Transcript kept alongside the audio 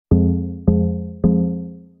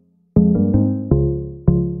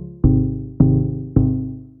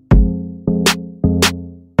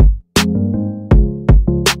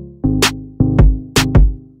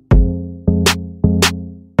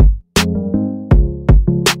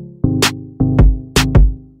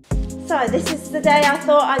So this is the day I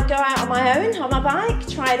thought I'd go out on my own on my bike,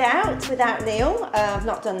 try it out without Neil. I've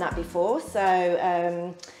not done that before, so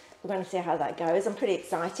we're going to see how that goes. I'm pretty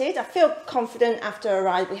excited. I feel confident after a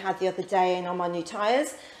ride we had the other day and on my new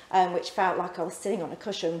tyres, which felt like I was sitting on a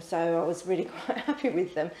cushion, so I was really quite happy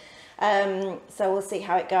with them. So we'll see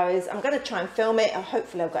how it goes. I'm going to try and film it.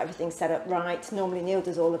 Hopefully I've got everything set up right. Normally Neil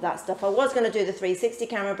does all of that stuff. I was going to do the 360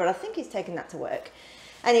 camera, but I think he's taken that to work.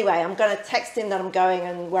 Anyway, I'm going to text him that I'm going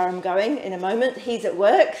and where I'm going in a moment. He's at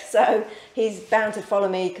work, so he's bound to follow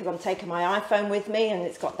me because I'm taking my iPhone with me, and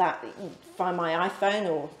it's got that Find My iPhone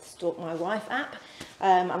or Stalk My Wife app.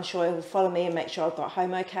 I'm sure he will follow me and make sure I've got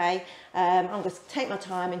home okay. I'm going to take my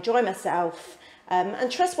time, enjoy myself,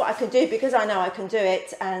 and trust what I can do, because I know I can do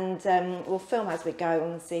it, and we'll film as we go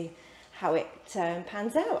and see how it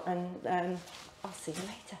pans out, and I'll see you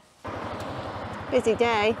later. Busy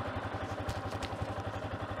day.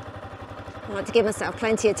 I like to give myself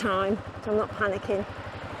plenty of time, so I'm not panicking.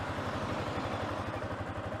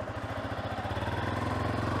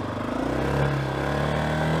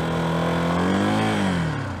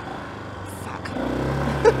 Fuck.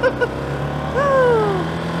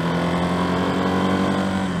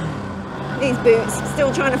 These boots,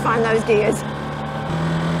 still trying to find those gears.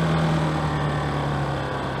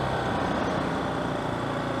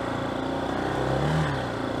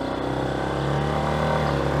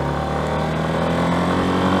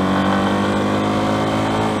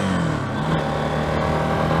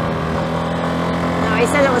 He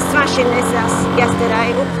said I was smashing this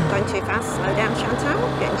yesterday. Oops, going too fast. Slow down, Chantal.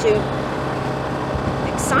 Getting too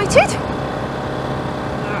excited.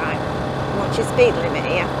 Alright, watch your speed limit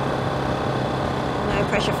here. No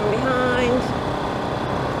pressure from behind.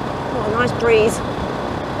 Oh, a nice breeze. As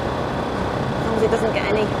long as it doesn't get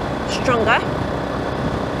any stronger.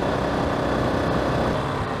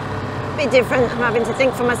 A bit different. I'm having to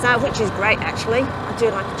think for myself, which is great actually. I do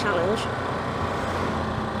like a challenge.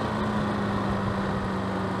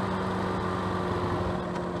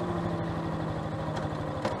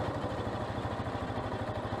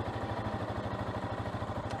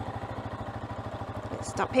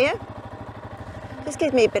 Stop here. Just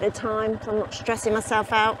gives me a bit of time so I'm not stressing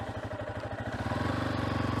myself out.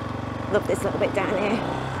 Love this little bit down here.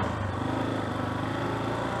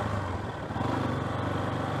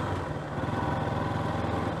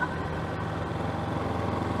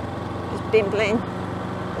 Just bimbling.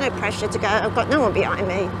 No pressure to go. I've got no one behind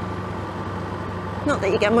me. Not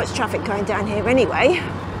that you get much traffic going down here anyway.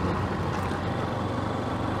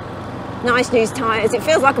 Nice new tyres. It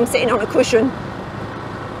feels like I'm sitting on a cushion.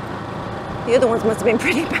 The other ones must have been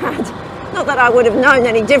pretty bad. Not that I would have known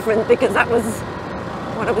any different, because that was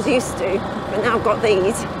what I was used to. But now I've got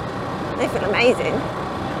these. They feel amazing.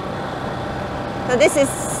 So this is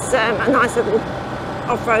a nice little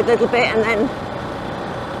off-road little bit, and then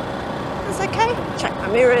that's okay. Check my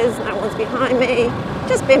mirrors, no one's behind me.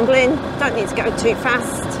 Just bimbling, don't need to go too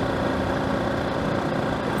fast.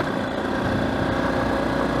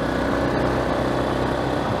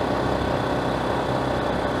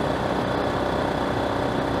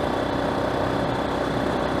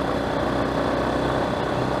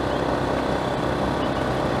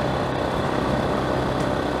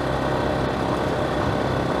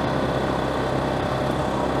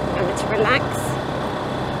 Relax.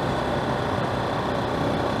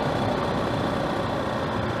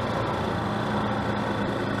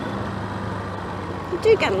 You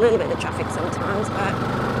do get a little bit of traffic sometimes, but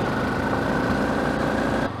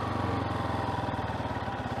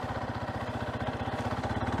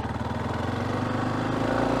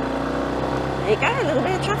there you go, a little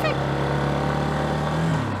bit of traffic.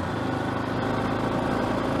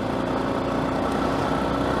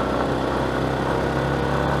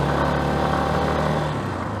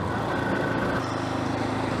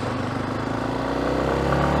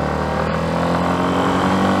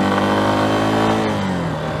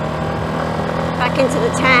 Into the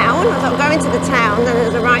town. As I'm going to the town, then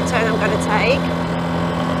there's a right turn I'm going to take.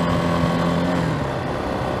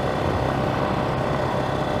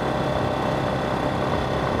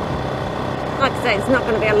 Like I say, it's not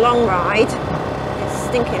going to be a long ride. It's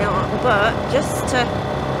stinking hot, but just to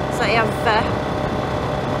say I've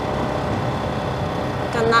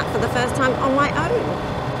done that for the first time on my own,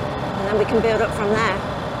 and then we can build up from there.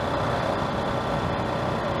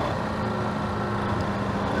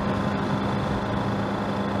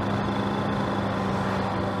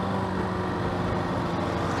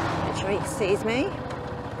 He sees me.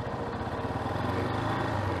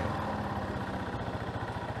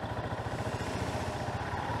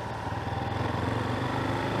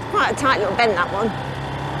 Quite a tight little bend, that one.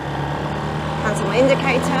 Cancel my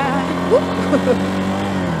indicator.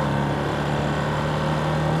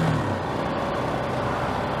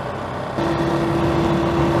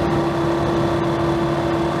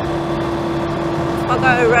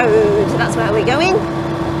 Foggo Road, that's where we're going.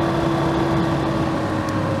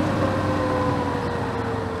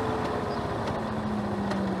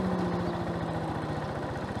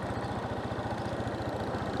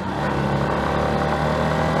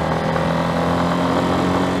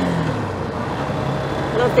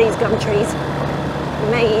 Love these gum trees,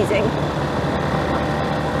 amazing.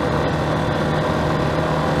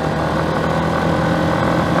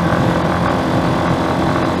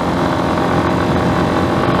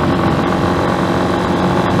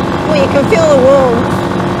 Well, you can feel the warmth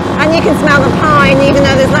and you can smell the pine, even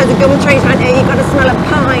though there's loads of gum trees around here, you've got to smell of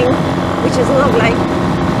pine, which is lovely.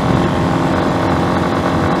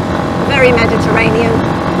 Very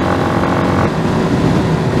Mediterranean.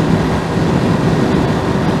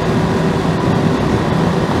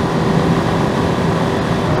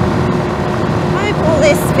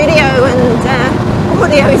 This video and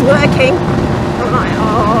audio is working. I'm like,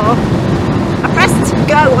 oh, I pressed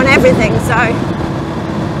go on everything, so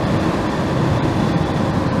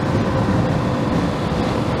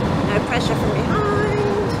no pressure from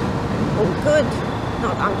behind. All good.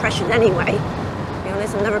 Not that I'm pressured anyway. To be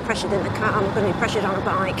honest, I'm never pressured in the car. I'm going to be pressured on a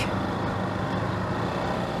bike.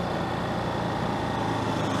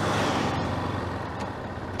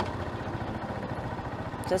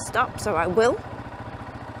 Just stop, so I will.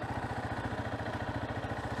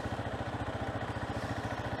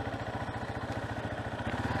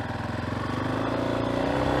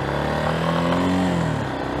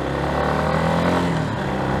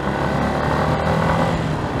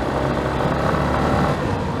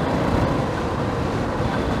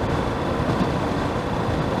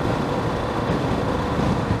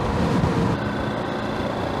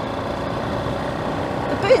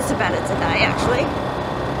 Boots are better today, actually.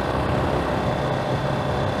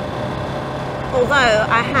 Although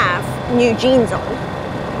I have new jeans on,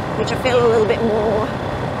 which I feel a little bit more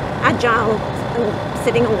agile than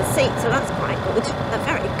sitting on the seat, so that's quite good. They're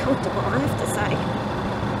very comfortable, I have to say.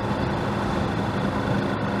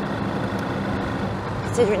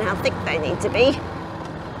 Considering how thick they need to be.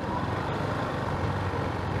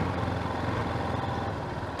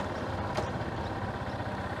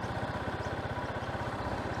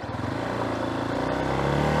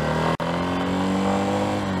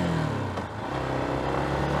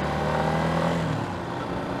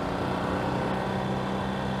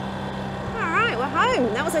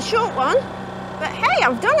 Home. That was a short one, but hey,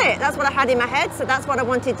 I've done it. That's what I had in my head, so that's what I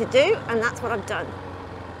wanted to do, and that's what I've done.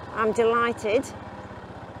 I'm delighted,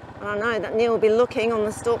 and I know that Neil will be looking on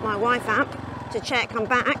the Stalk My Wife app to check I'm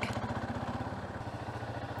back.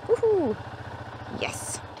 Woohoo!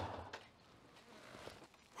 Yes.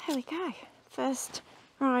 There we go. First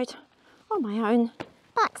ride on my own,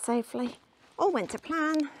 back safely. All went to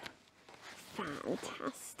plan.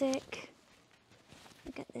 Fantastic.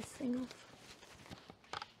 I'll get this thing off.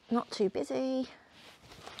 Not too busy.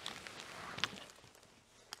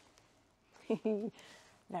 Very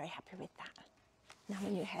happy with that. Now my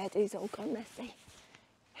new hairdo's all gone messy.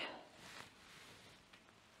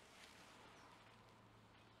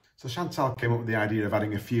 So Chantal came up with the idea of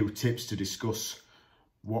adding a few tips to discuss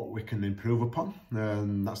what we can improve upon.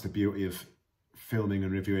 That's the beauty of filming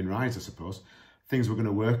and reviewing rides, I suppose. Things we're going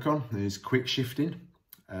to work on is quick shifting.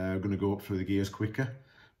 We're going to go up through the gears quicker,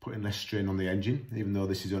 putting less strain on the engine. Even though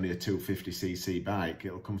this is only a 250cc bike,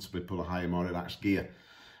 it'll comfortably pull a higher, more relaxed gear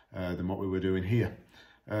than what we were doing here.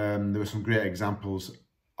 There were some great examples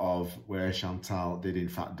of where Chantal did in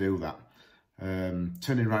fact do that.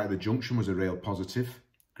 Turning right at the junction was a real positive.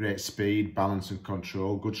 Great speed, balance and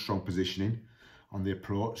control, good strong positioning on the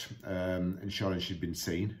approach, ensuring she'd been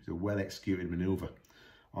seen. It's a well executed manoeuvre.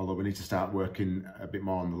 Although we need to start working a bit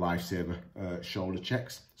more on the lifesaver shoulder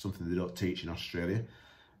checks, something they don't teach in Australia.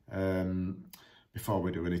 Before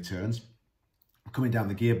we do any turns. Coming down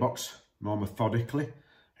the gearbox more methodically,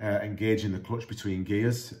 engaging the clutch between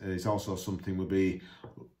gears is also something we'll be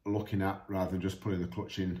looking at rather than just putting the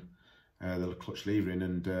clutch in, the clutch lever in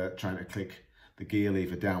and trying to click the gear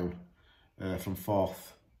lever down from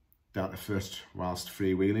fourth down to first whilst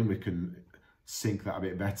freewheeling. We can sync that a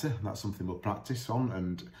bit better. That's something we'll practice on,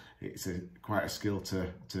 and it's quite a skill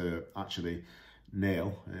to actually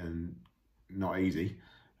nail, and not easy.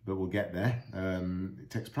 But we'll get there. It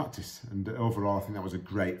takes practice, and overall I think that was a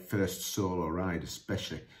great first solo ride,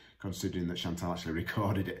 especially considering that Chantal actually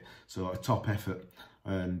recorded it. So a top effort,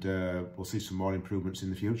 and we'll see some more improvements in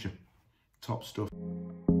the future. Top stuff.